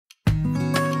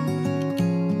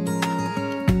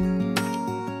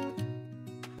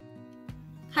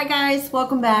Hi guys,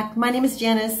 welcome back. My name is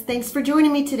Janice. Thanks for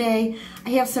joining me today. I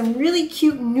have some really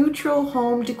cute neutral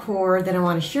home decor that I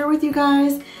want to share with you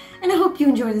guys, and I hope you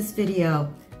enjoy this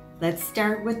video. Let's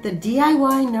start with the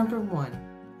DIY number 1.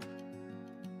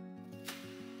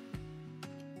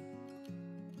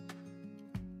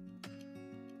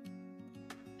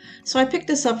 So I picked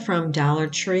this up from Dollar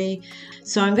Tree.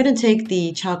 So I'm going to take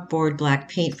the chalkboard black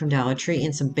paint from Dollar Tree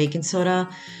and some baking soda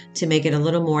to make it a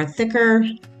little more thicker.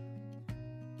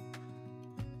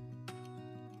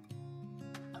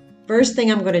 First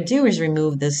thing I'm going to do is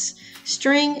remove this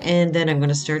string, and then I'm going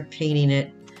to start painting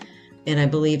it. And I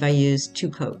believe I used 2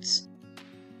 coats.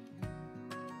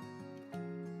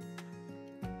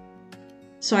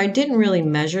 So I didn't really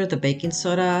measure the baking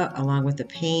soda along with the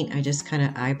paint. I just kind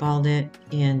of eyeballed it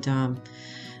and,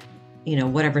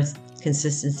 whatever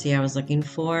consistency I was looking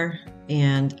for.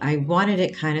 And I wanted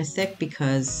it kind of thick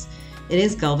because it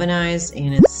is galvanized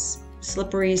and it's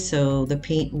slippery, so the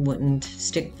paint wouldn't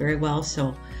stick very well.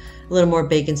 So a little more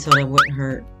baking soda wouldn't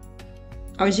hurt.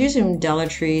 I was using Dollar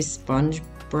Tree sponge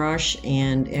brush,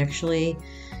 and actually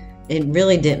it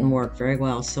really didn't work very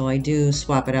well. So I do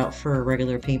swap it out for a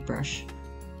regular paintbrush.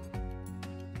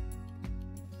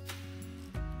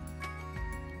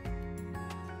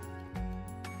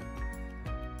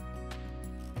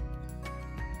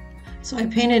 So I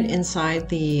painted inside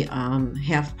the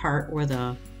half part where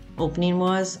the opening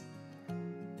was.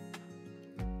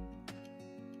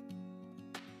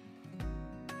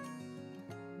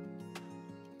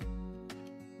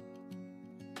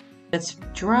 It's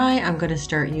dry. I'm going to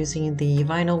start using the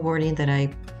vinyl wording that I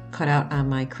cut out on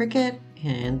my Cricut,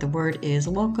 and the word is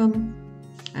welcome.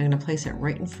 I'm going to place it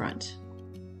right in front.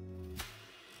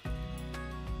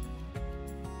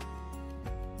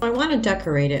 I want to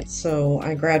decorate it, so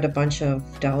I grabbed a bunch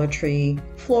of Dollar Tree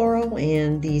floral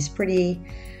and these pretty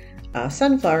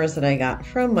sunflowers that I got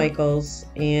from Michael's,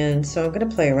 and so I'm going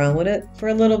to play around with it for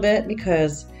a little bit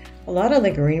because a lot of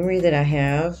the greenery that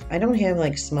I don't have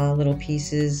like small little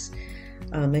pieces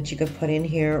that you could put in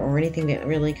here or anything that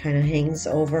really kind of hangs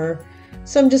over.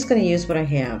 So I'm just going to use what I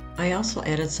have. I also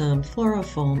added some floral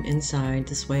foam inside.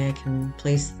 This way I can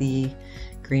place the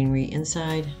greenery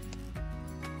inside.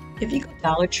 If you go to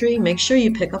Dollar Tree, make sure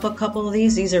you pick up a couple of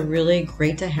these. These are really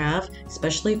great to have,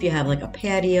 especially if you have like a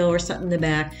patio or something in the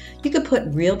back. You could put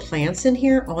real plants in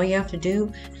here. All you have to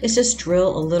do is just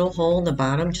drill a little hole in the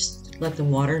bottom. Just let the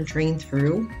water drain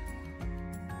through.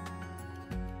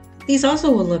 These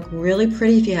also will look really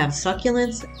pretty if you have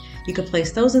succulents. You could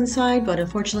place those inside, but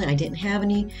unfortunately I didn't have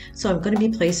any, so I'm going to be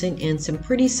placing in some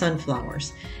pretty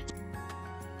sunflowers.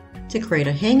 To create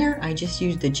a hanger, I just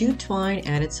used the jute twine,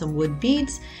 added some wood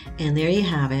beads, and there you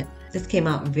have it. This came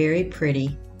out very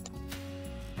pretty.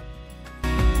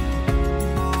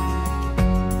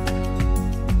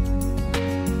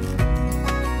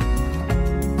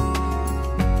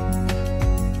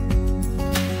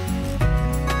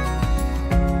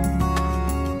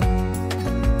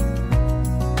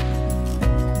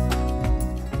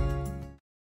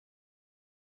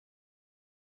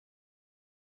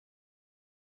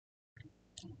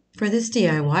 For this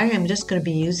DIY, I'm just going to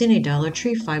be using a Dollar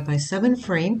Tree 5x7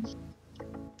 frame.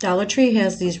 Dollar Tree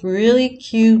has these really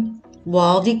cute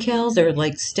wall decals. They're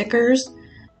like stickers,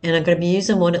 and I'm going to be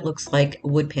using one that looks like a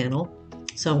wood panel.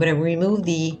 So I'm going to remove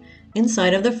the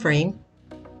inside of the frame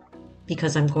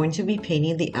because I'm going to be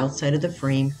painting the outside of the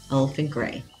frame elephant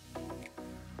gray.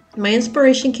 My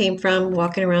inspiration came from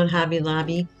walking around Hobby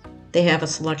Lobby. They have a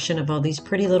selection of all these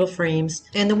pretty little frames,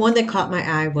 and the one that caught my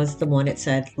eye was the one that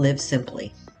said "Live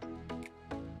Simply."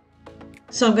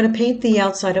 So I'm going to paint the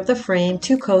outside of the frame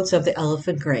 2 coats of the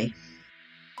elephant gray.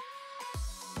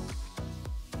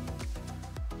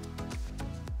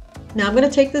 Now I'm going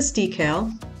to take this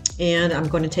decal and I'm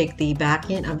going to take the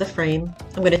backing of the frame.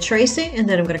 I'm going to trace it and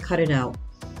then I'm going to cut it out.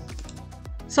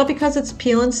 So because it's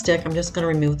peel and stick, I'm just going to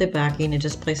remove the backing and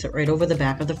just place it right over the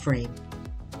back of the frame.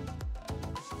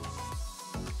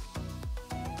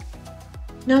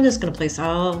 Now I'm just going to place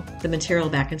all the material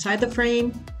back inside the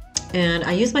frame. And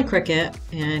I used my Cricut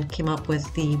and came up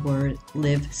with the word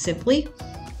 "Live Simply."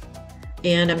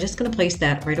 And I'm just going to place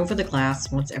that right over the glass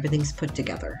once everything's put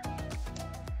together.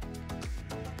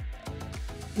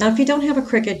 Now, if you don't have a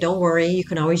Cricut, don't worry. You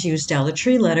can always use Dollar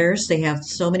Tree letters. They have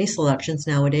so many selections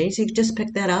nowadays. You can just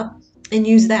pick that up and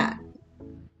use that.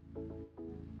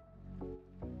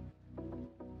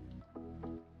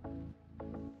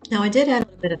 Now I did add a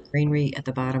little bit of greenery at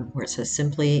the bottom where it says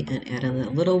 "Simply" and added a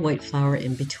little white flower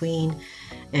in between.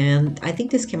 And I think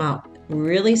this came out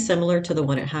really similar to the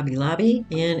one at Hobby Lobby,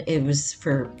 and it was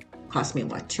cost me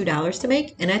what, $2 to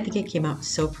make, and I think it came out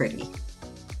so pretty.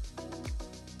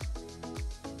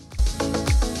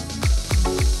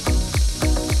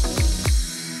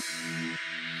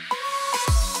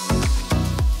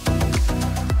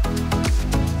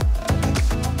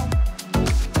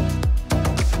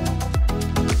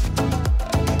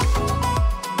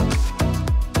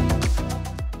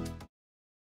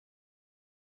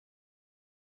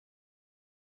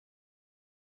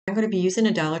 I'm going to be using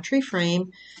a Dollar Tree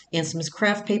frame and some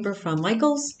craft paper from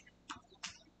Michaels.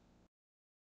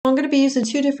 I'm going to be using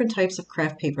two different types of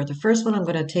craft paper. The first one, I'm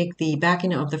going to take the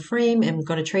backing of the frame and I'm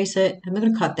going to trace it. I'm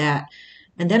going to cut that,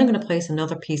 and then I'm going to place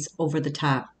another piece over the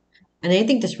top. And I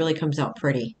think this really comes out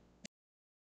pretty.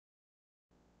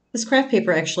 This craft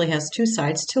paper actually has two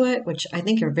sides to it, which I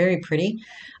think are very pretty.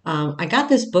 I got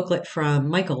this booklet from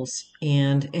Michaels,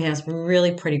 and it has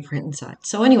really pretty print inside.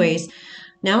 So anyways,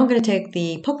 now I'm going to take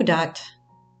the polka dot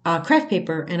craft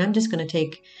paper, and I'm just going to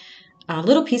take a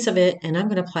little piece of it, and I'm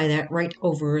going to apply that right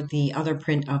over the other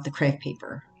print of the craft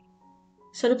paper.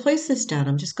 So to place this down,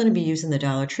 I'm just going to be using the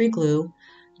Dollar Tree glue.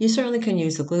 You certainly can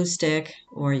use a glue stick,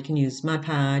 or you can use Mod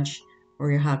Podge or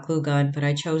your hot glue gun, but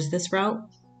I chose this route.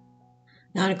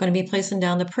 Now I'm going to be placing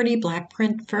down the pretty black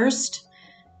print first,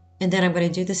 and then I'm going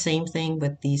to do the same thing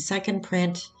with the second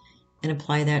print and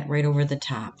apply that right over the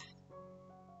top.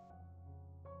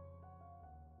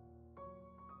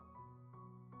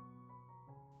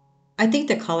 I think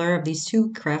the color of these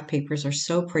two craft papers are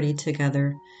so pretty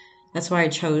together. That's why I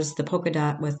chose the polka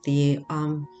dot with the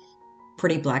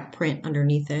pretty black print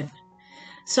underneath it.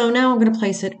 So now I'm going to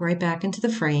place it right back into the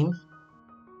frame.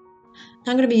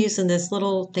 I'm going to be using this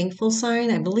little thankful sign.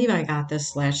 I believe I got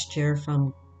this last year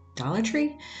from Dollar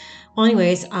Tree. Well,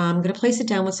 anyways, I'm going to place it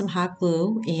down with some hot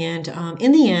glue. And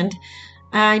in the end,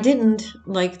 I didn't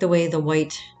like the way the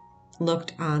white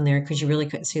looked on there because you really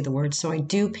couldn't see the words. So I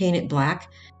do paint it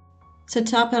black. To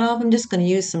top it off, I'm just going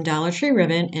to use some Dollar Tree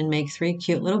ribbon and make 3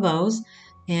 cute little bows.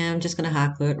 And I'm just going to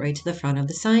hot glue it right to the front of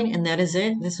the sign. And that is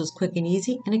it. This was quick and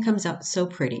easy, and it comes out so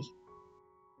pretty.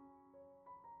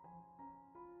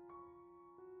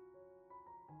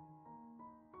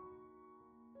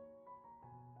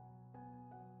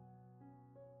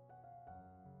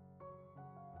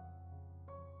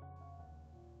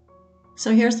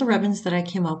 So here's the ribbons that I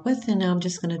came up with, and now I'm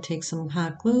just going to take some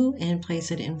hot glue and place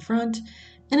it in front,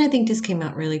 and I think this came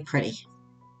out really pretty.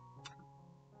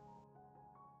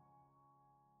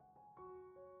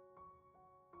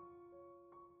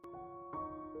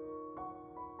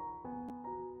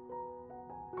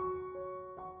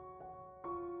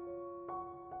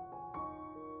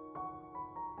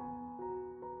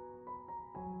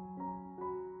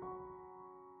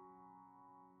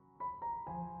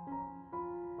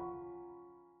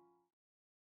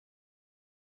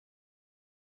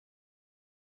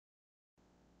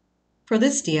 For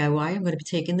this DIY, I'm going to be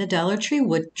taking the Dollar Tree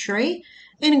wood tray,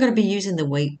 and I'm going to be using the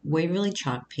Waverly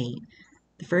chalk paint.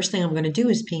 The first thing I'm going to do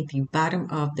is paint the bottom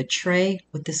of the tray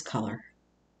with this color.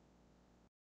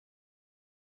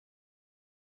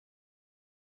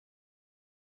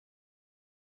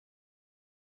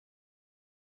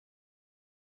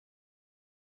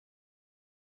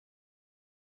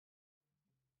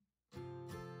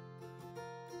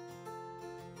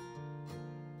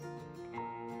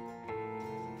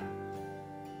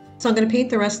 So I'm going to paint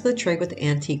the rest of the tray with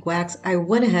antique wax. I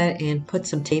went ahead and put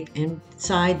some tape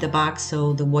inside the box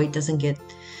so the white doesn't get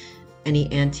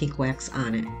any antique wax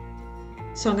on it.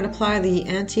 So I'm going to apply the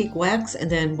antique wax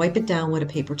and then wipe it down with a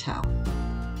paper towel.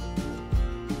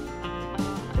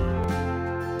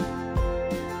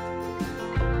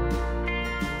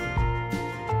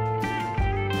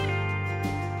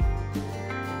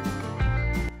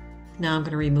 Now I'm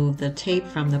going to remove the tape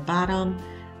from the bottom.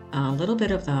 A little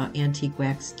bit of the antique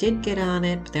wax did get on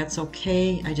it, but that's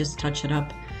okay. I just touch it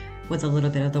up with a little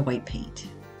bit of the white paint.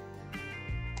 I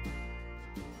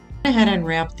went ahead and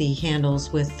wrapped the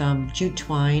handles with jute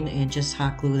twine and just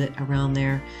hot glued it around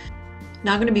there.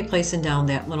 Now I'm going to be placing down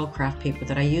that little craft paper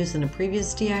that I used in a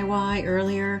previous DIY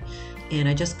earlier, and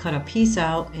I just cut a piece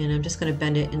out, and I'm just going to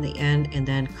bend it in the end and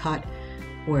then cut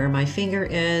where my finger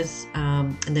is,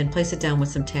 and then place it down with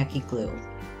some tacky glue.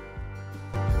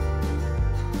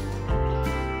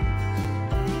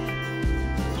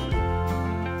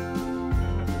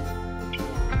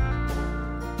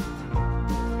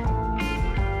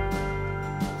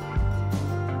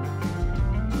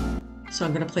 So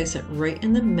I'm going to place it right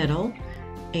in the middle,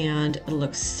 and it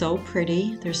looks so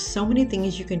pretty. There's so many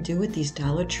things you can do with these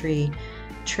Dollar Tree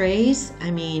trays. I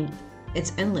mean,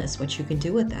 it's endless what you can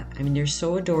do with them. I mean, they're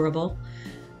so adorable.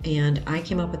 And I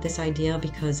came up with this idea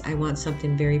because I want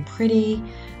something very pretty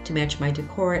to match my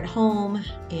decor at home,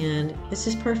 and this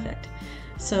is perfect.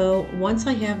 So once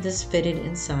I have this fitted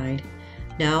inside,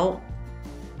 now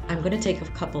I'm going to take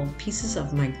a couple pieces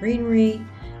of my greenery,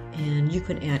 and you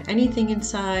can add anything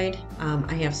inside.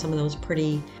 I have some of those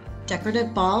pretty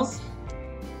decorative balls.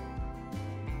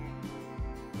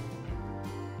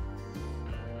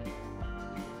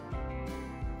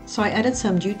 So I added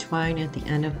some jute twine at the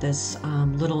end of this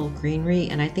little greenery,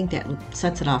 and I think that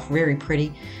sets it off very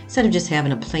pretty instead of just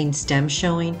having a plain stem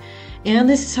showing. And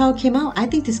this is how it came out. I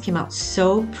think this came out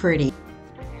so pretty.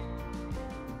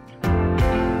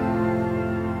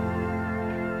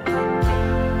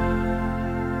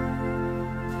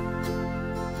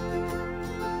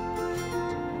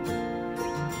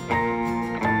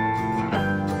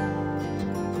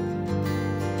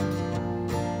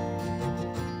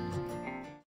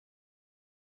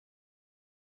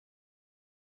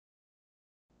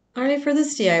 All right, for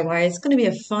this DIY, it's going to be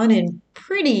a fun and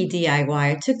pretty DIY.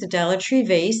 I took the Dollar Tree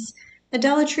vase, a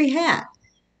Dollar Tree hat.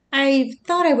 I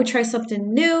thought I would try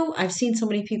something new. I've seen so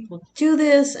many people do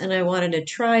this and I wanted to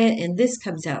try it, and this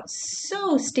comes out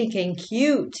so stinking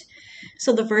cute.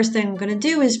 So the first thing I'm going to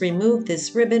do is remove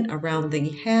this ribbon around the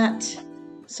hat.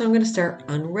 So I'm going to start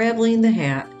unraveling the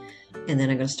hat, and then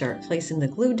I'm going to start placing the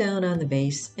glue down on the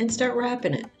base and start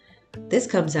wrapping it. This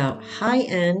comes out high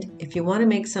end. If you want to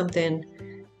make something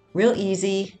real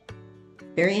easy,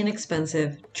 very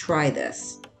inexpensive, try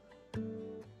this.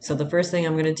 So the first thing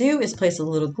I'm going to do is place a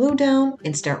little glue down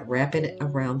and start wrapping it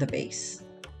around the base.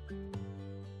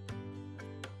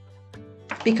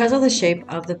 Because of the shape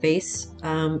of the base,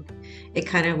 it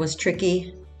kind of was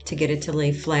tricky to get it to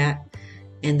lay flat.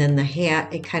 And then the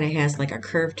hat, it kind of has like a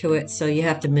curve to it, so you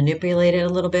have to manipulate it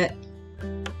a little bit.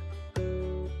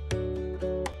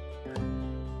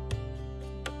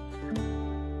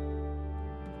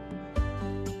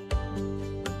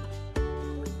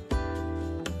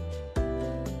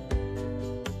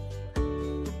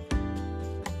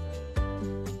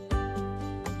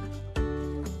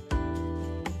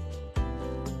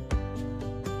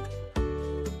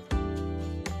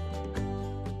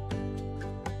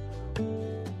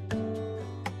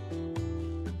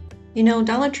 You know,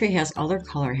 Dollar Tree has other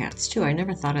color hats too. I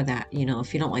never thought of that. You know,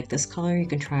 if you don't like this color, you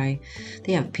can try,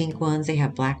 they have pink ones, they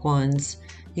have black ones.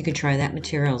 You can try that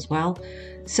material as well.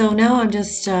 So now I'm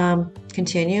just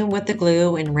continuing with the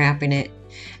glue and wrapping it.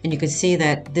 And you can see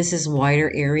that this is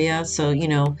wider area. So, you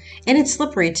know, and it's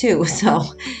slippery too. So,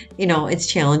 you know, it's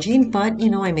challenging, but,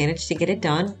 you know, I managed to get it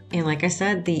done. And like I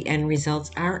said, the end results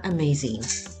are amazing.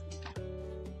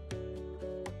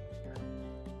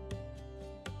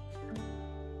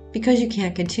 Because you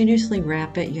can't continuously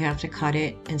wrap it, you have to cut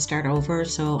it and start over.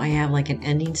 So I have like an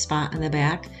ending spot on the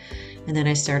back, and then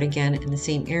I start again in the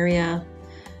same area.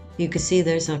 You can see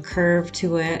there's a curve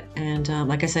to it, and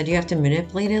like I said, you have to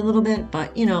manipulate it a little bit,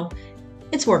 but you know,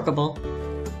 it's workable.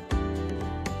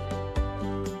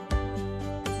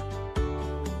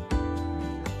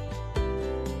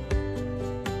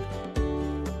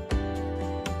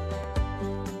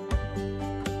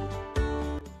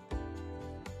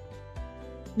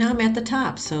 Now I'm at the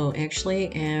top, so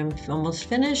actually I'm almost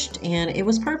finished, and it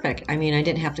was perfect. I mean, I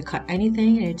didn't have to cut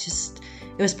anything. It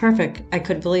was perfect. I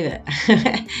couldn't believe it.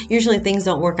 Usually things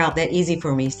don't work out that easy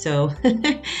for me, so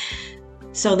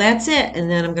so that's it. And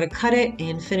then I'm going to cut it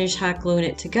and finish hot gluing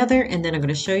it together, and then I'm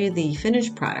going to show you the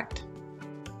finished product.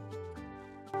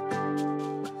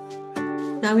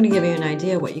 Now I'm going to give you an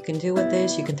idea what you can do with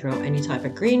this. You can throw any type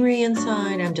of greenery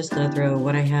inside. I'm just going to throw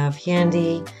what I have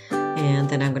handy, and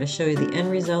then I'm going to show you the end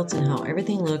results and how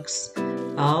everything looks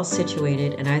all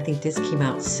situated. And I think this came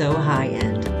out so high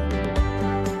end.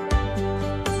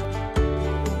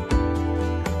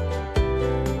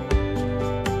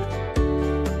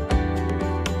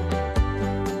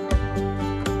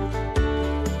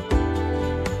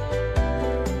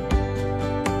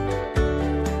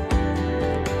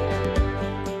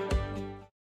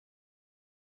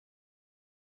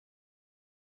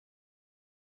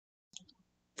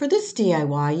 For this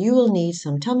DIY, you will need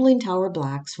some tumbling tower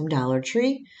blocks from Dollar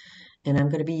Tree, and I'm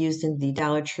going to be using the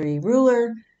Dollar Tree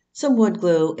ruler, some wood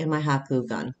glue, and my hot glue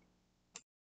gun.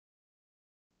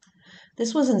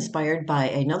 This was inspired by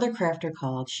another crafter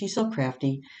called She's So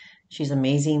Crafty. She's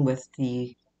amazing with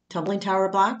the tumbling tower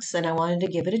blocks, and I wanted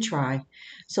to give it a try.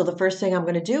 So the first thing I'm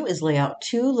going to do is lay out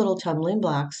 2 little tumbling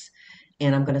blocks,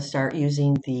 and I'm going to start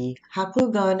using the hot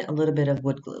glue gun, a little bit of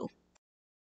wood glue.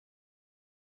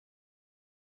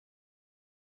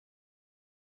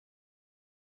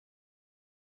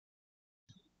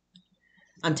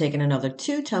 I'm taking another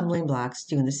 2 tumbling blocks,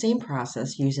 doing the same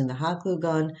process using the hot glue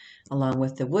gun along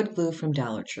with the wood glue from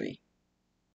Dollar Tree.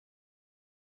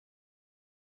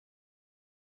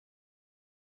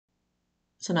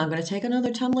 So now I'm going to take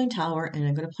another tumbling tower and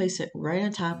I'm going to place it right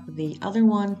on top of the other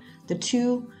one, the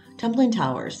 2 tumbling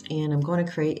towers, and I'm going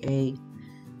to create a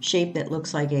shape that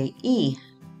looks like a E.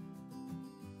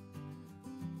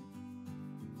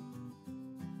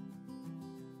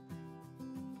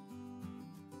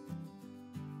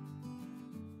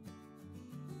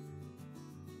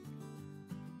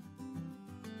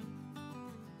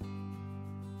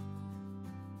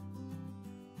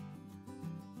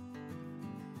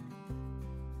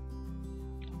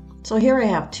 So here I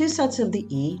have 2 sets of the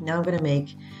E. Now I'm going to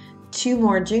make 2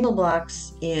 more jingle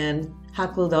blocks and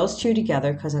hot glue those 2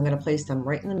 together because I'm going to place them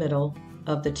right in the middle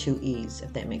of the 2 E's,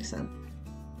 if that makes sense.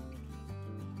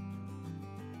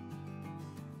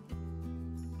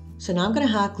 So now I'm going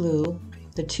to hot glue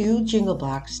the 2 jingle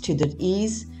blocks to the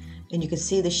E's, and you can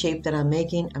see the shape that I'm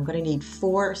making. I'm going to need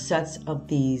 4 sets of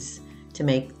these to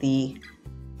make the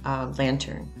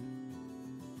lantern.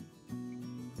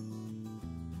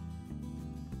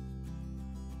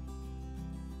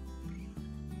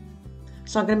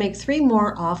 So I'm going to make 3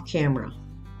 more off camera.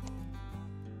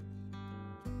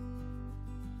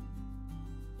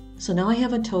 So now I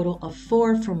have a total of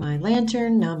 4 for my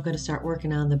lantern. Now I'm going to start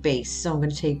working on the base. So I'm going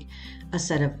to take a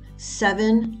set of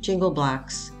 7 jingle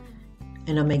blocks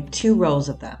and I'll make 2 rows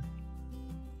of them.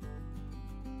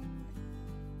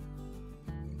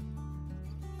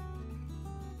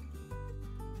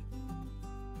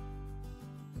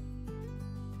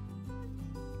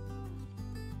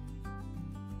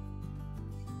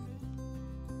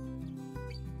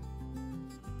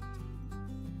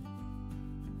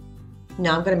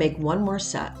 Now I'm going to make 1 more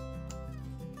set.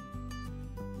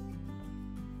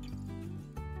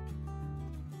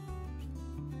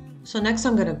 So next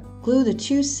I'm going to glue the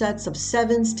 2 sets of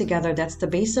 7s together. That's the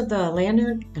base of the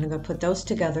lantern, and I'm going to put those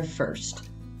together first.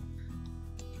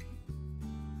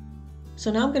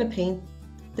 So now I'm going to paint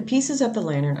the pieces of the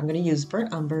lantern. I'm going to use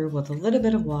burnt umber with a little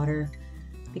bit of water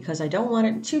because I don't want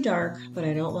it too dark, but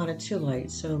I don't want it too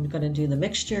light. So I'm going to do the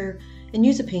mixture and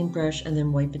use a paintbrush and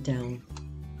then wipe it down.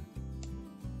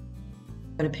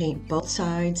 I'm going to paint both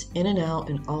sides in and out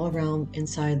and all around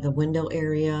inside the window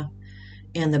area,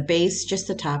 and the base, just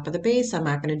the top of the base, I'm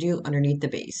not going to do underneath the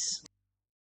base.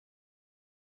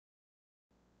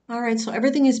 Alright, so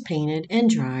everything is painted and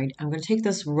dried. I'm going to take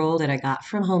this roll that I got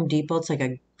from Home Depot. It's like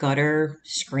a gutter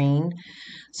screen.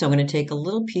 So I'm going to take a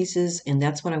little pieces, and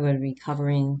that's what I'm going to be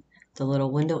covering the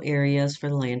little window areas for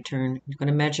the lantern. I'm going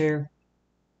to measure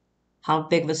how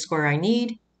big of a square I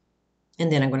need, and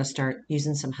then I'm going to start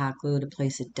using some hot glue to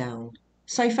place it down.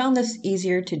 So I found this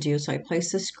easier to do, so I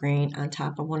placed the screen on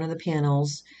top of one of the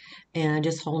panels and I'm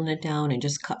just holding it down and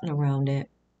just cutting around it.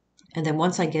 And then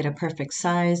once I get a perfect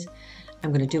size,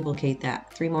 I'm going to duplicate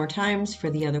that 3 more times for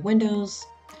the other windows.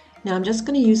 Now I'm just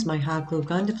going to use my hot glue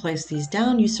gun to place these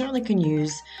down. You certainly can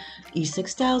use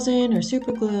E6000 or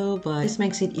super glue, but this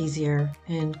makes it easier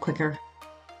and quicker.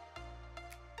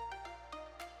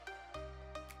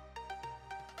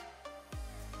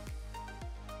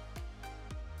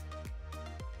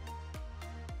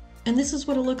 And this is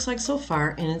what it looks like so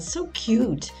far, and it's so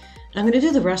cute. I'm going to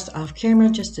do the rest off camera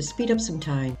just to speed up some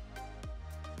time.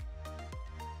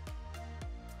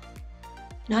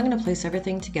 Now I'm going to place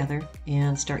everything together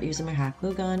and start using my hot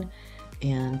glue gun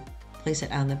and place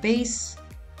it on the base.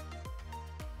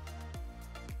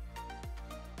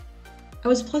 I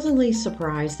was pleasantly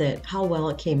surprised at how well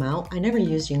it came out. I never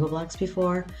used jingle blocks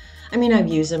before. I mean, I've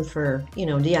used them for,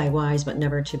 DIYs, but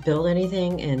never to build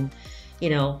anything, and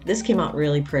this came out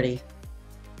really pretty.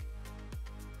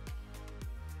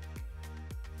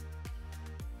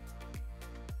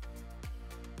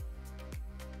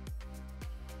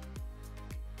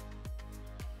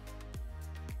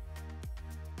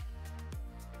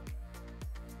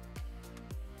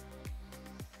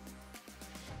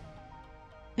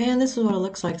 And this is what it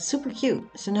looks like, super cute.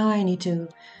 So now I need to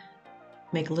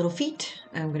make a little feet.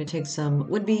 I'm going to take some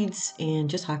wood beads and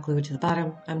just hot glue it to the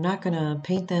bottom. I'm not going to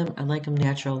paint them. I like them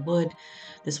natural wood.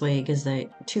 This way it gives the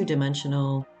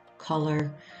 2-dimensional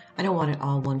color. I don't want it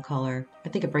all one color. I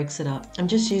think it breaks it up. I'm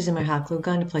just using my hot glue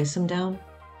gun to place them down.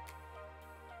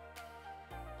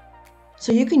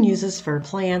 So you can use this for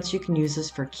plants. You can use this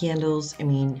for candles. I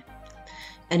mean,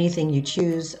 anything you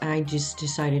choose. I just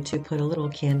decided to put a little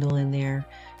candle in there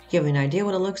to give you an idea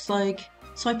what it looks like.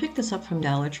 So I picked this up from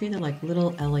Dollar Tree. They're like little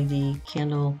LED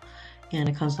candle, and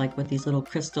it comes like with these little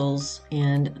crystals,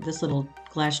 and this little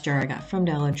glass jar I got from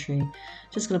Dollar Tree.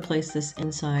 Just going to place this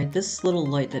inside. This little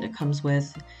light that it comes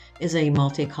with is a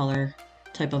multicolor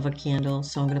type of a candle,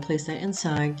 so I'm going to place that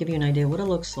inside, give you an idea what it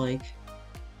looks like.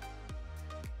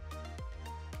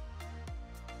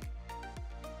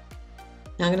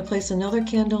 Now I'm going to place another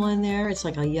candle in there. It's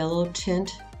like a yellow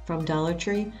tint from Dollar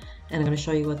Tree. And I'm going to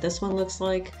show you what this one looks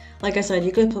like. Like I said,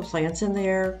 you could put plants in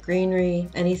there, greenery,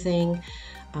 anything.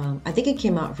 I think it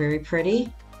came out very pretty.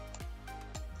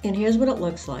 And here's what it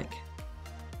looks like.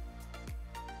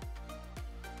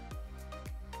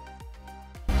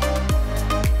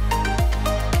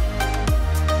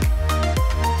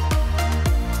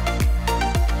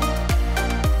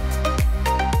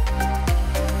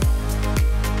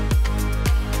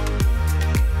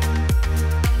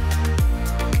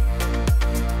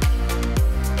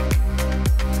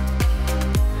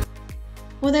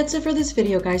 Well, that's it for this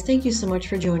video, guys. Thank you so much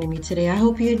for joining me today. I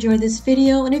hope you enjoyed this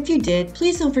video, and if you did,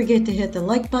 please don't forget to hit the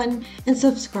like button and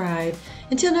subscribe.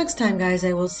 Until next time, guys,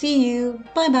 I will see you.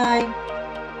 Bye-bye.